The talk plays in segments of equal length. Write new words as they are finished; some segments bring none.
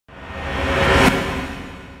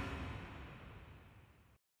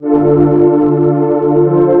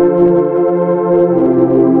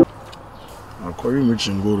Akori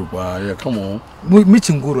Michinguru pa yeah come on.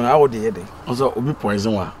 Michinguru how dey dey. Also obi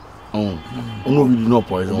poison wa. No we do not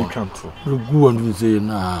poison. We can't throw. Go and say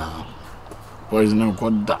nah. Poison ko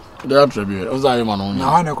da. They attribute. Also I man on.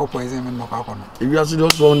 Na na ko poison me no kwa kono. If you see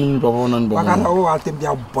those one ni papa na nbo. Baka o atem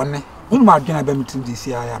bia bone. Unu ma dwena ba mitim di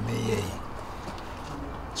si aya me ye.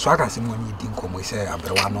 So aka se mo ni di nkomo se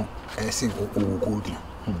abrewa no e se o go di.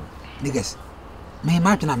 Niggas. Me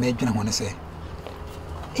ma dwena ho ne se.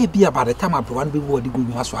 E bia by the time abrewa no be wo di go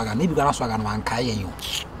nwa so aga na bi ga so aga no an kai yen yo.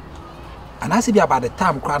 And I say by the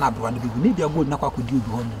time crown abrewa no be maybe go na kwa kodi obi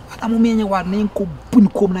ho no. Adamu me nye wa ne nko bu ni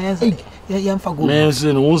kom na yen yemfa go. Me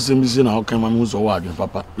say no won sem say na how can man so wa adwen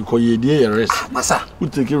papa because ye dey risk. Masa. We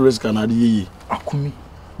take risk and ade ye. Akumi.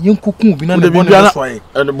 Yenkuku bi na de bone no so aye.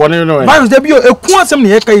 The bone no. Virus dey bi o eku asem ne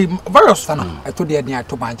ye kai virus sana. I told you dey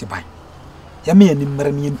to banti ban. Ya me ni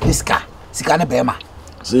mmere ni peska. Sika na be ma.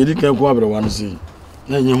 Say di kan ko abrewa no say.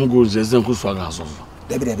 Na nye hu go je zen ko so aga so.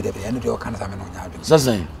 Debi ya no dey o kan sa me no nya adwen.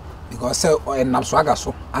 Sasen. Because say nam so aga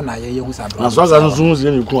so ana ye hu sa abrewa. Na so aga so hu se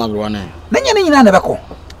ni ku abrewa na. Na nye ni nyina na be ko.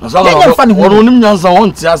 Na so aga ono nim nyansa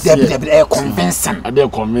won ti ase. Debi e convincing. Ade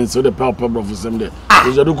convince o the power of them there.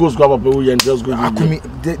 We just go school papa we and just go. Akumi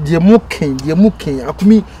de mu ken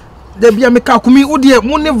akumi de bia me ka akumi wo de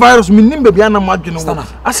mu ne virus mi nim be bia na madwene wo.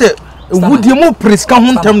 Ase wo de mu preska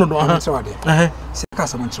ho ntem no do ha. Se ka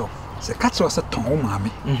sa montro. Se ka tro se ton wo maame.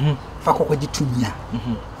 Fa kokwaji tumi a.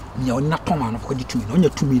 Nya onna ton ma no kokwaji tumi no nya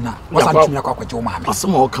tumi na. Wasa tumi akokwaji wo maame.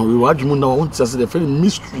 Asema o kan we wadwemu na won ti ase the very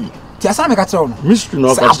mystery. Ti asa me ka tro no. Mystery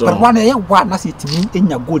no ka tro. Sa perwa na ye wa na se timi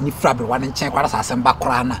enya gold ni fra berwa na nchen kwara sa asem ba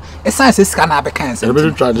kora na. Esan se sika na abekan se.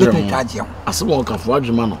 Ebe try there. Asema o kan fo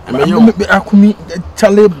wadwuma no. Akumi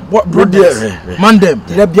chale bro there. Mandem.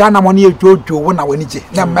 Dire bia na mo na edwojo wo na wani je.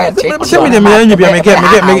 Na ma che. Se me de me anya bia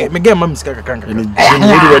me get mam sika kakanka. Ene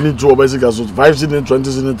jini wani to obasika so 5 cedi 20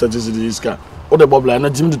 cedi 30 cedi sika. O de bobla na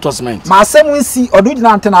jimi de tossment. Ma asem nsi odu di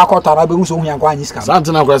na ante na akota na be hu so hu yankwa anyi sika. Sa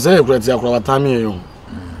ante na akora se ekura ti akora watami yo.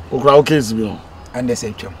 Okura o case bi no. And they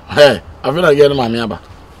say twem. Hey, I feel like getting my aba.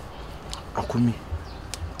 Akumi.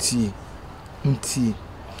 Ti. Nti.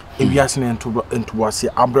 Ewiase na entobo ase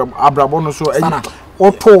abrabo no so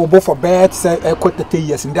Oto bo for bed say quit the 10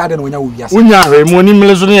 years ndade na wonya wo wiase. Wonya hwe mo ni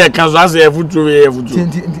mele so ne yeka so ase efutu we efutu.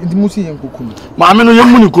 Ndi musi yenkuku. Ma me no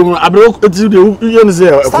yemu ni kom abrabo eti de ye ne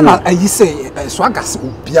say. Sana ayi say so agas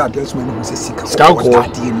obia de so me no say sika. Sika ko.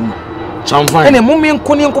 Chamfan. Ene mo me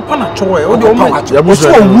nko ne nko pa na chowe. O de o ma ya bo so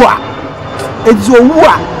wu a. Ezi owu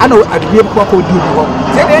a ana adwe kwa ko di obi ho.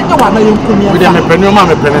 Se de enye wa na yenku ni. We de me penu ma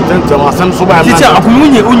me penetente ma asem so ba na. Titi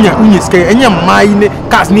akumi unye sika enye mai ne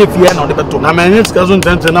cars ne fie na o de beto. Na me nye sika so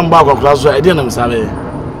ntente na mba akokra so e de na msabe.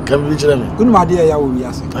 Kan bi kire me. Kunu ma de ya wo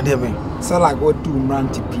wiase. Ade me. Se like go do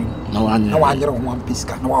ranti prim. Na wanye. Na wanye ro ho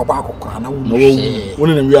ampiska na wa ba akokra na wo. Na wo.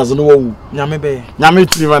 Woni na wiase no wo. Nyame be. Nyame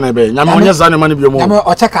triva na be. Nyame onye za ne ma ne bi mo. Nyame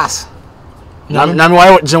o checkers. Nyame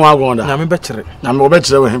wa je wa gonda. Nyame be kire. Nyame obe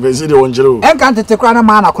kire we he se de won kire o. Enka ntete kra na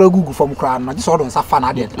ma na kra gugu fom kra na je so do nsa fa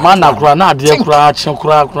na de. Ma na kra na ade kra che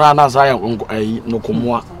kra na sa ya no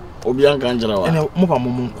komoa. Obi an kan jira wa. Ene mo ba mo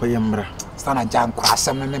nkoye mra. Sana jan kra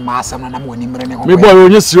asem na me ma asem na mo ni mre ne ho. Me boy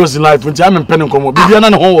onye serious in life nti am mpene nkomo. Bibia na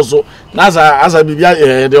ne ho wo so. Na asa bibia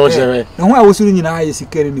de o chere. Ne ho a wo suru nyina aye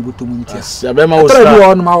sikere ni botomu ntia. Ya be ma wo sa. Tra bi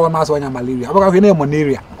won ma so nya malaria. Abaka hwe na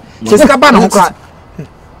malaria. Se sika ba na ho kra.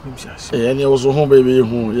 Any also home baby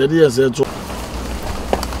who ye dey say to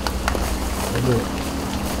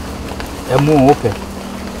emu ope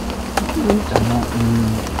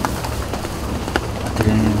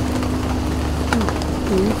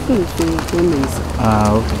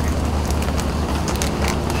okay.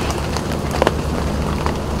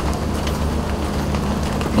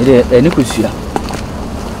 Ede eni kusua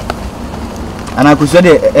ana kusua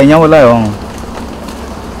de enya wala yo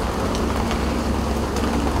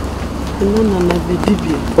na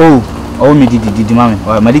bidibi. Oh me didi mame.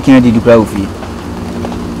 Wa madiki na didi kra ofi.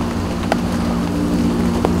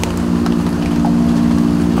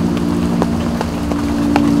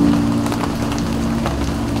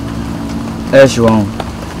 Sure.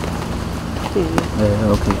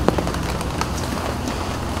 Okay.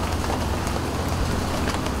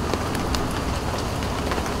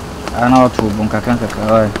 Ana otu bonka kanka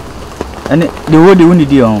ka. Ene de wo de uni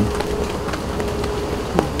di on.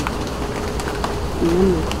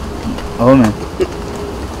 Oh man.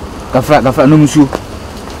 Kafra no musu.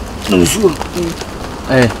 No musu.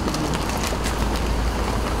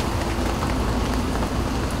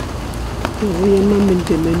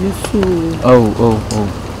 Oh.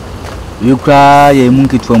 You cry ye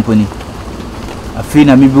monkey twamponi.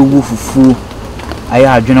 Afina mi be wu fufu. I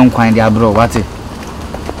adwene nkwan de abro what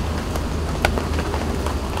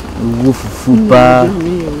wo fufupa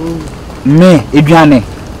me eduane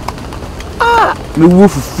me wo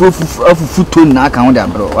fufu to na aka ho de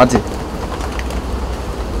abro what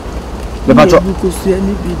le bato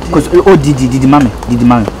cause o didi mame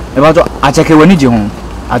le bato acheke wani je ho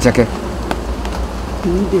acheke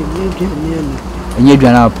enye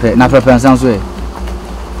eduane pe na pepe nsan so e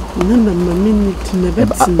nana mami ni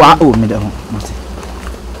tinebeti wa o me de ho mate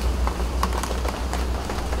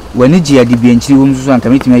wani je adibi enchiri wo msusu anka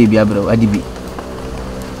metimi ayi bia bro adibi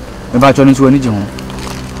me bato no nti wani je ho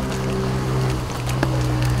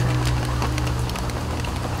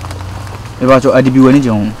me bato adibi wani je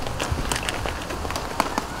ho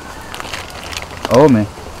oh me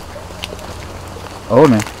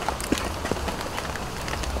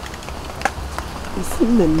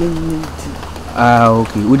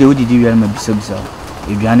okay we did you and my bisa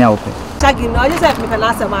eduane a wo pe chagi no you say me can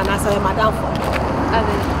answer man answer madam for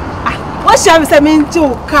what shall we say me njo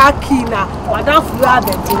kaki na madam for you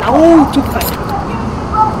abeti na wo tupai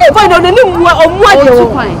boy no ni mu de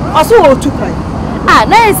wo aso wo tupai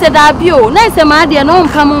na say da bio na say ma de no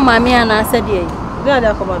mpa mo mame ana say de na de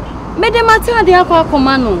akoma me de mata de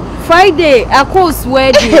akoma no Friday akos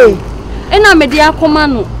wedding ena me de akoma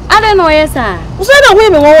no ade no yes ah so na we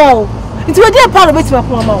me wo nti we dey part of it ma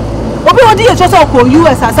pon ma obi odi ye choso ko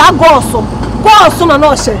US as a go so na no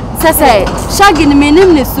hye sese shagi ni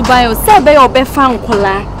menim ne subayo se be yo be fa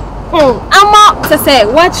nkola ama sese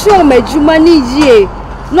wachi o majuma ni yie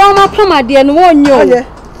no ma pamade no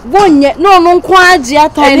wonye no nko agi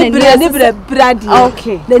atai na ni bradi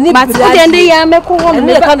okay ni but de ndi ya meko ho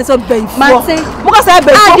me kan so benfo mate mo ka say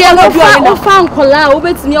benfo no bi o fa nkola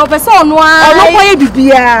obetini o pese ono ono ko ye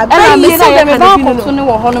bibia be ye na ye me ba ko no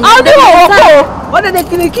wo ho no o de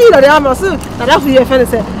kiniki no de am so na da fu ye fe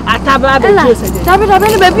say ataba be jo se de tabe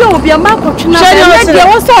ni be bi o bi am ko twina be de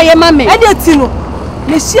wo so ye mame e de ti no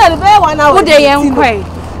ni shia be wa na wo de ye nkwai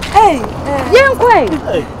ye nkwai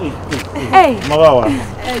Magawa.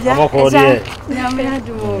 Amako de.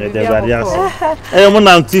 De varias. Mo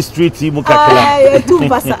na anti street mu kakla. Tu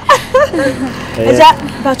passa. Eja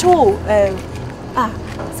bacho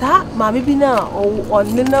sa mami bi na o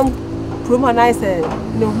nenam promanize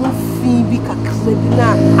ne ho fi bi kakla bi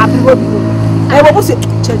na abiwo bi. Wo busi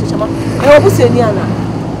chama. Wo busi ni ana.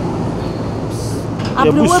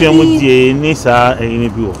 Abiwo bi. Mo tie ni sa eni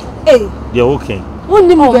bi wo. De okay.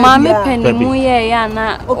 Mama penny mu ye ya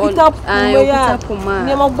na okita puma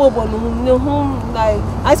ni ma bobo no ni hu like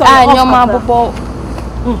I saw nyoma bobo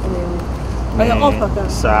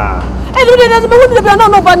sa do dey me hu dey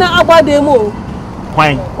no ba na agbade mo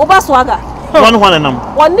kwan o ba so aga won nam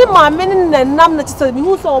woni maame ni nam na chise mi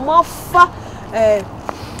hu so o ma fa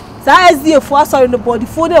sa SDF asori no body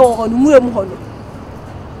fo dey wo no murem ho no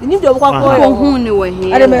ni do kwa ko hu ni we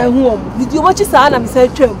he ade ma hu o video mo chi sa na mi sa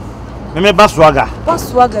twam me baswaga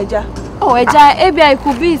ja eja ebi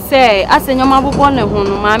could be say asenyoma bobo ne ho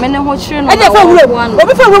no maame ne ho chire no eja fa wurem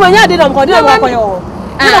obi fa wurem anya de na nko de na kwa yo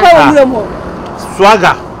na fa wurem ho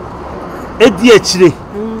swaga edi achire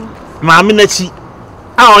maame na chi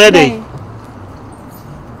a onye dey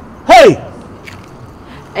hey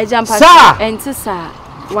eja mpa enti sa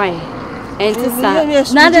why enti sa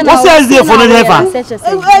na de na SDF for no never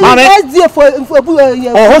maame SDF for ebu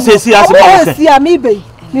oh ho se si asema si amibe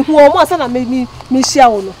mi hu omo asa na mi hia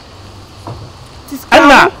wo no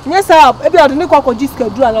ana nyesa ebi ode ne kwakọ jiska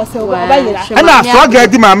duru ala se wo ba yira ana so ga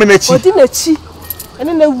di maame na chi odi na chi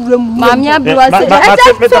ene na wuram maame abiro ase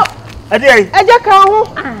eja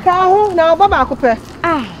ka ho na baba akopẹ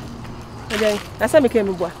eja na se me ke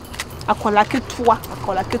mi bua akola ketua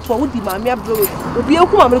wo di maame abiro obi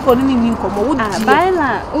eku maame ko ni ni nkomo wo di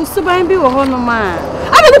baila usuban bi wo ho no ma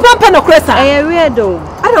ana ni pampa no kresa weirdo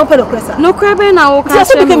ana pampa no kresa no krabe na wo ka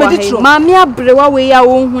se maame abrewa we ya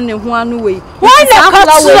wo hu ne ho anu we why na ka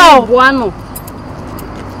tro boano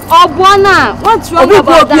oboana what's wrong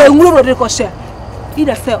about that obi enwuro de ko share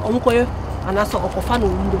ida say onkoye anaso okofa no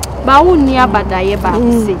wundo ba wo ni abadaye ba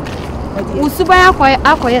se usuban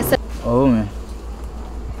akoye se oh me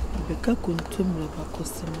beka kontumre ba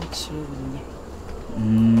kosema chiro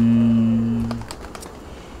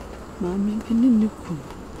mami bini ku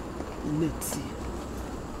neti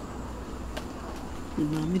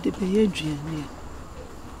mami de be aduane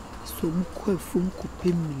so mu ko afum ko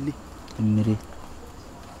pemile mmire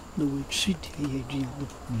no we treat ye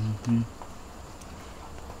aduane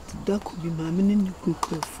da ko bi mami ni ku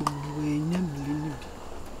ko afum we nya mile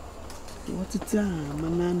ni wotita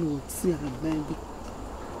manano woti aban bi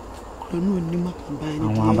no ni ma ban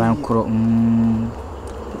ni aban kro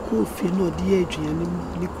ko fi no de aduane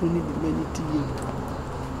ni ko ni de mani ti ye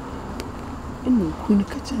ɛna okunu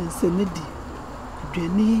ka kyerɛ sɛ ne di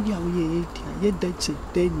aduane yɛ a woyɛ yɛ di a yɛda kyɛ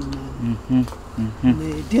da nyinaa na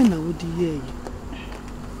ɛdeɛ na wode yɛɛyɛ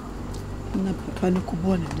na papa ne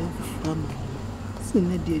kɔbɔɔ ne nan foforɔ ama sɛ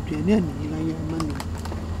ne de aduane a ne yera yɛ ama no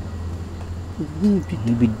ohu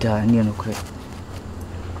bi da ne no korɛ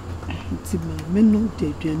nti maame no de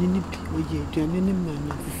aduane no bi ɔyɛ aduane no ma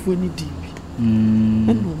na fufuo no di bi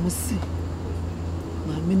ɛna ɔmo se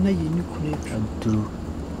maame na yɛ ne kunu aduru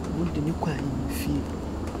ɔmo de ne kɔ ahemfie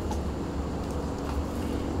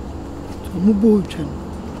ɔmo bɔ odwa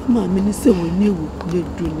no maame ne sɛ wɔne wɔ kunu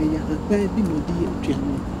aduru no yɛ ahaban bi na ɔde yɛ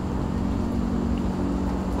aduane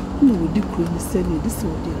na wɔde kuro no sɛ ne de sɛ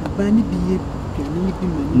ɔde ahaban no bi yɛ aduane no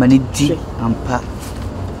bi ma ne di ampa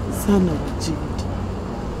sana wɔgye di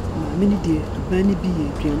maame ne deɛ ahaban no bi yɛ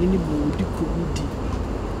aduane no ma wɔde kuro no di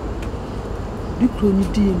de kuro no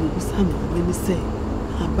di no bisa maame ne sɛ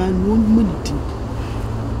ahaban no ɔmo ne di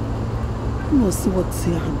na ɔsɛ wɔte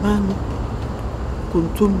ahaban no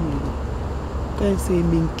kontomire kae sɛ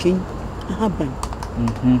menken ahaban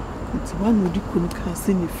nti wɔn ɔde kuro no kaa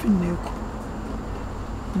sɛ ne fi na ɛkɔ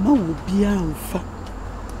ma wo biara mfa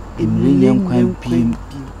emire nkwan bi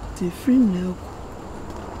te fi na ɛkɔ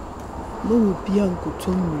ma wo biara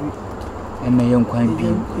nkotomire ɛmɛ yɛ nkwan bi na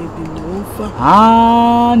ne wɔmfa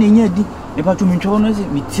nya di ne pa to mentwo no sɛ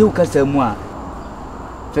metie wo kasa mu a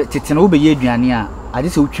tete na wo bɛyɛ aduane a ade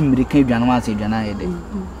sɛ wotwi mmire ka aduane ma sɛ aduane ayɛ dɛ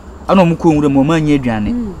ana ɔmo kɔ nwura mu ɔma nya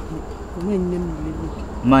aduane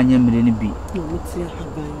ma nya mmire ne bi na ɔmo te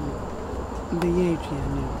ahaban no bɛyɛ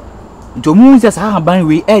aduane nti ɔmo sɛ saa ahaban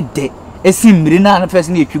wei ɛdɛ esi mmire na fɛs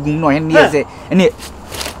na etwi gum na ɔyɛ ne yɛ sɛ ɛne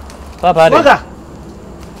papa de Waka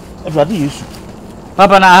Efrade Yesu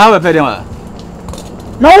papa na ha wepɛ de ma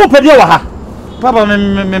na wo pɛ de wɔ ha papa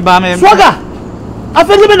me ba me Swaga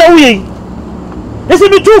afɛde me na wo yɛ esi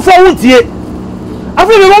bi tu fo wo tie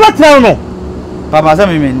afɛ me baba tell no papa sɛ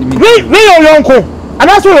me yɛ yonko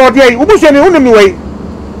ana so yɛ ɔde yi wo busu ne wo nim wei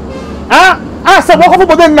sɛ wo kɔfo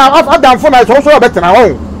boden na adamfo na so so bɛtena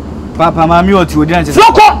ho papa mami oti odi na kyɛ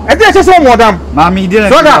Soko ɛde kyɛ sɛ mo dam mami di na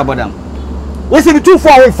kyɛ bodam esi bi tu fo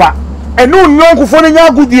wo mfa ɛno nyonko fo ne nya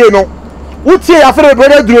agudie no wo tie afɛ be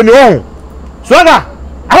bɛda duro ne ho Swaga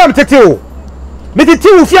ara me tete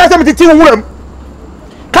wo fia sɛ me tete wo wuram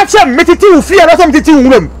ka kyɛ me tete wo fia sɛ me tete wo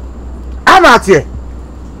wuram ana ate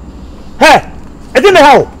he ɛde ne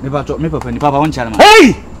hawo me papa ni papa won kyale ma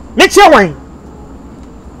hey me kyɛ wan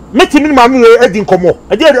me timi ma me edi nkomo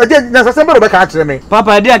ɛde na sɛ bɛ ka kyerɛ me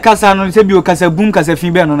papa ɛde kasa no sɛ bi o kasa bum kasa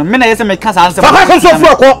fi bɛ no me na yɛ sɛ me kasa ansɛ papa ko so fu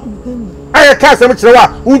akɔ ayɛ ka sɛ me kyerɛ wa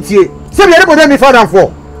untie sɛ bi yɛ bɔ ni fa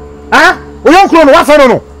danfo o yon kro no wa fa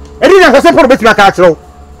no ɛde na sɛ pɔ bɛtimi ka kyerɛ wo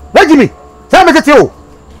wajimi sɛ me tete wo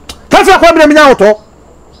ka fa kwa bi na me nya wotɔ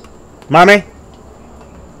mame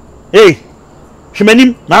hey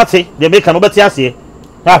hwemanim na ate de me ka no bɛte ase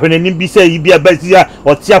na hwenanim bi sɛ yi bi abasia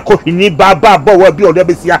ɔte akɔhwini baba bɔ bi ɔde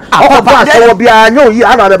besia ɔkɔba akɔ bi anyo yi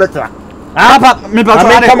ana de betra papa me papa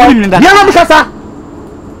ya na me kasa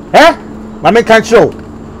mame kan kyerɛ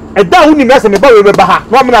ɛda wo nim na sɛ me ba we bɛba ha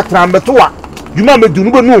na me na trambeto a dwuma me du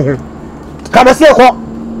no bɛ nu ho ka bɛ sɛ kɔ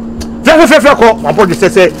fɛ kɔ ma bɔ de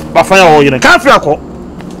sɛ ba fa ya wo yene kan fɛ kɔ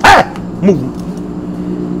mu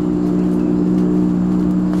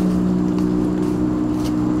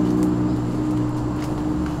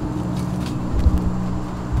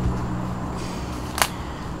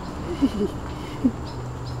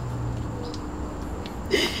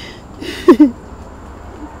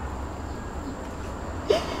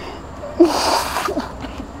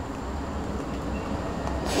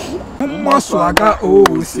Swaga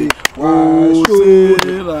ose washo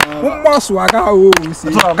umma swaga ose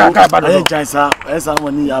kaka ba de chansa esa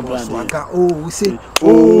woni ya brand swaga ose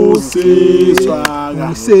swaga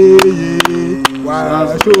ose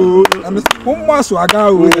washo umma swaga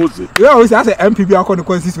ose ya ose ase MPB akọ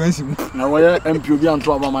constituency mu na wo ye MP obi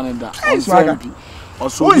anto aba man da swaga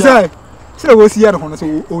oso o say say wo si ya no so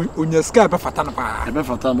onya ska be fata na pa be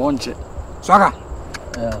fata ma onche swaga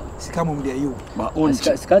sika mum de ayo ba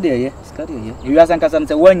onche sika de ye ewi asan kasa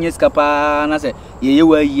nse wanye sika pa na se ye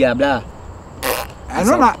wa yi abla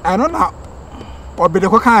ano na obede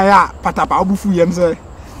ko kan ya patapa obufu ye nse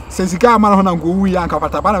se sika ama na ho na ngowu ya nka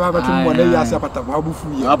patapa na ba betu mo na ya se patapa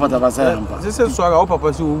obufu ye patapa sa yamba se Swaga o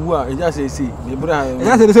papa se owu a eja se me bra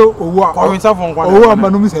eja se owu a ko winsa fon kwa owu ama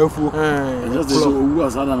no mi se afu eja se owu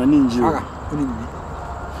asa na ni nji o oni mi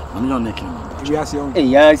ani yo nekin ewi ase on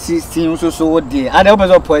ya si so de ada o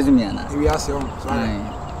bezo poison me ana ewi ase on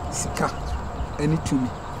sika any to me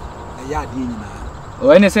ya ade nyina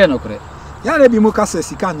o ene se no kure ya na bi mu ka se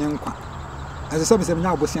sika nye nkwa ase se be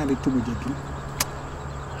nya obosian de to me jetu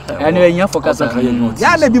Anyway, you focus on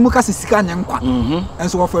ya na bi mu ka sika nye nkwa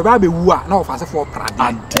enso wo fo ba be wu a na wo fa se fo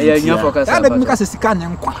prade you focus ya na bi mu ka sika nye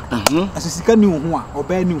nkwa enso sika ni hu a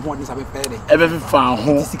oba ni hu ni sabe pere ebe fi fa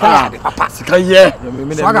ho sika de papa sika ye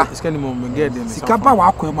sika ni mo ngede me sika ba wa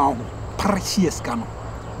akwa ma ho parachie sika no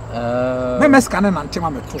me meska na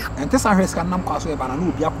ntema meto ente sa hwe sika nam kwa so e ba na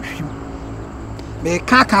obi akohwim me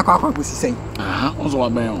ka kwa sisen onzo wa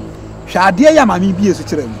ben o hwa ade ya mami bi eso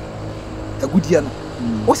kire mu agudie no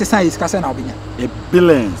o se san iska se na obenya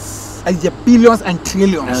billions billions and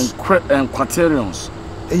trillions and quaternions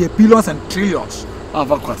billions and trillions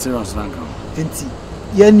ava quaternions ranka enti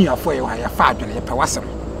ye ni afo ye wa ya fa adwene ye pe wasem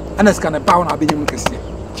ana ska na bawo na obenya mu kese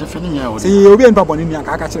chefe ni nya o se obi en baboni ni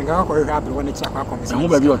aka kire nga ko hwe abre woni kira kwa komisa ho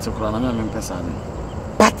ba bi o te kura na me mpesa de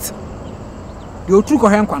but the otru ko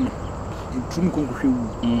hwe nkwa no ntrum ko hwe wu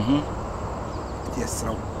yes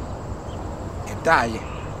raw e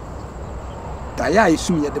daya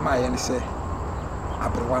isu ye de ma ye ne se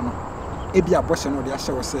abrewa no ebi aboshe no de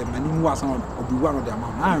ahye wo se mani mu asan obiwa no de ama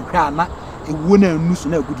na hwe ana ewu na anu so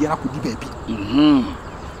na agudi akodi baabi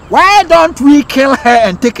why don't we kill her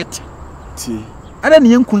and take it ti ada ne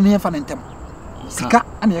yankun ne fa ntem sika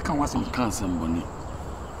ana ye kan wasem kan sem boni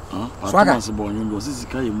patama se bonyo ndo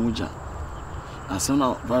sika ye muja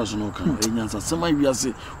asena virus no kan enyansa sema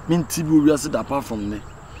wiase minti bi wiase da apart from ne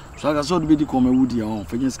swaga so de bi ko mawudi ya on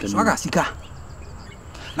fanya sika swaga sika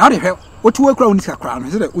na de hwe otu we kura oni sika kura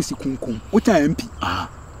no se de osi kunkun o cha MP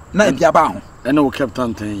na e bia ba ho ene wo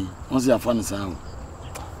captain tan on se afa ne sa ho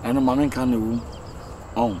ene mamen kan ne wu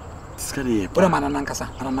on sika de ye ora mananankasa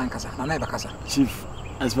na e bakasa chief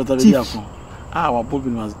expected be akon wa bobi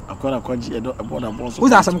no akwara kwaji edo eboda boss o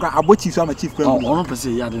za sam kra abochi so ama chief kra ono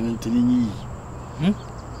pese ya de ne ntinyi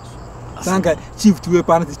Sanka chief tuwe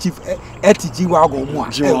pa na chief etg wa go mu a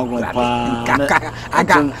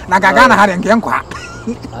aga na gaga na hare nke nkwa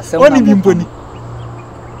oni bi mponi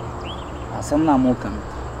asem na mo kan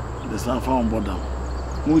the staff on board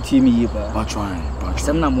mu ti mi yi ba try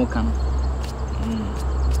asem na mo kan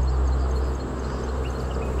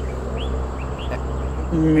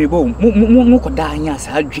mi bo mo ko da anya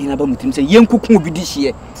sa adwen na ba mutim se yenkuku obi di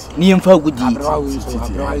hie ni yemfa gudi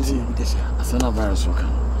asena virus kan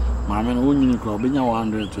maame no wonyini kra obenya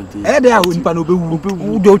 120 de a nipa no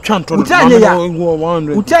bewu de otwa nto no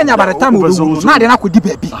utanya by the time obewu na de na kodi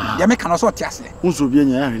baabi ya me kan so otiase unso bi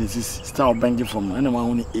enya ya hwene sisi star banking from ene ma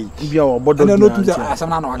honi 8 bia wo bodo na no tu asam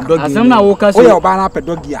na no aka asam na wo ka so o ya oba na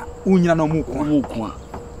pedogi a unyina na mu ko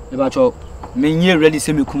e ba cho menye ready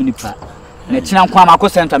se me kum nipa na china kwa ma ko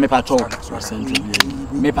center me pa cho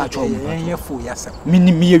me pa cho ye fu yasem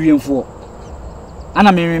mini mi ewiemfo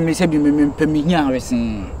ana me se bi me pami hia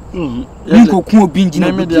resen nko ku obi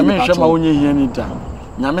ngina me de me hwe ma wonye hia ni da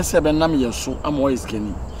nyame se be nam yeso ama o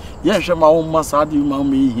iskani ye hwe ma wo ma sa de ma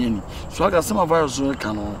me hia ni so aga se ma virus so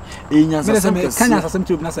ka no enya sa se kanya sa sem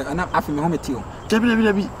tu na se ana afi me ho meti o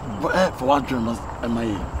debi for what dream am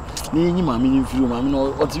I ni nyi ma me ni firi ma me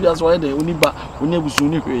no o ti bia so ye de oni ba oni abusu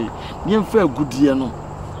ni hwe ni emfa agudie no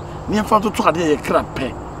ni emfa toto ade ye kra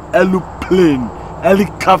pe aeroplane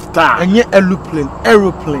helicopter enye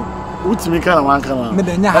aeroplane utimi kana wankana me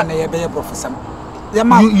de nya ha na ye be ye professor ye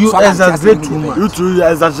ma you exaggerate too much you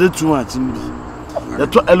exaggerate too much you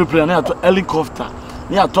to aeroplane na to helicopter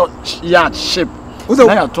na to yacht ship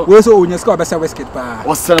na to we so onye ska obesa wesket pa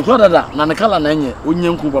o sele ko dada na ne kala na enye onye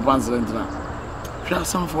nku papa nsentina hwa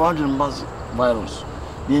sam for agin buzz virus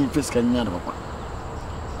ni face kan nya da papa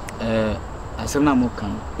asem na mo kan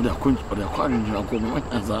o da kwa nju ko mo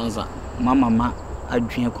anza mama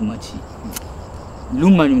adwen akumachi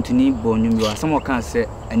luma nyumtini bonyum yo asem o kan se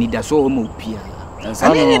anida so ho ma opia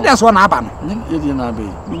ani da so na aba no ye di na be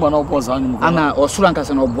luma na obo sa anyum ko ana osuro anka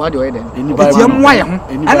se na oboa de oyeden tie mwa ye ho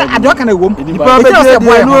ana ado kan ewom nipa beje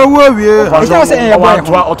die no owo wie e se e boy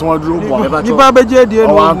ho otomaduro bo nipa beje die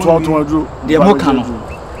no otomaduro de mo kan no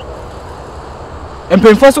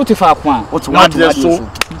empemfo so te fa kwa na de so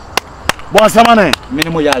bo asama ne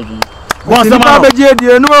minimo ya adwen nipa beje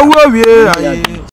die no owo wie